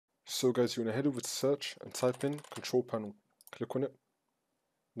So guys, you want to head over to search and type in control panel. Click on it.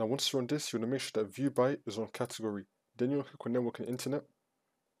 Now once you're on this, you want to make sure that view by is on category. Then you want to click on network and internet.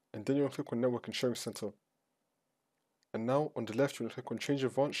 And then you want to click on network and sharing center. And now on the left, you want to click on change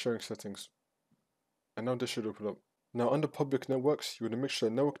advanced sharing settings. And now this should open up. Now under public networks, you want to make sure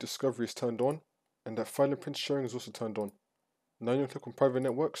that network discovery is turned on and that file and print sharing is also turned on. Now you want to click on private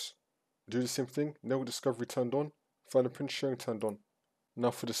networks. Do the same thing, network discovery turned on, file and print sharing turned on. Now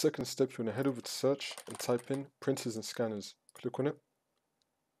for the second step, you want to head over to search and type in printers and scanners. Click on it.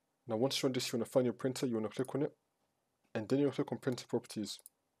 Now once you're on this, you want to find your printer, you want to click on it. And then you want to click on printer properties.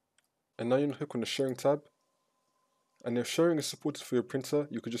 And now you want to click on the sharing tab. And if sharing is supported for your printer,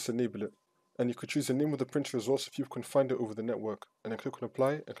 you could just enable it. And you could choose the name of the printer as well so people can find it over the network. And then click on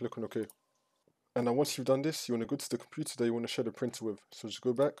apply and click on OK. And now once you've done this, you want to go to the computer that you want to share the printer with. So just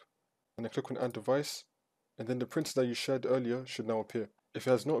go back and then click on add device. And then the printer that you shared earlier should now appear. If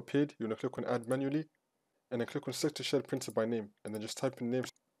it has not appeared, you want to click on add manually. And then click on select the shared printer by name. And then just type in the name.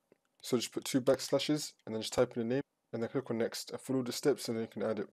 So just put 2 backslashes and then just type in the name. And then click on next and follow the steps and then you can add it.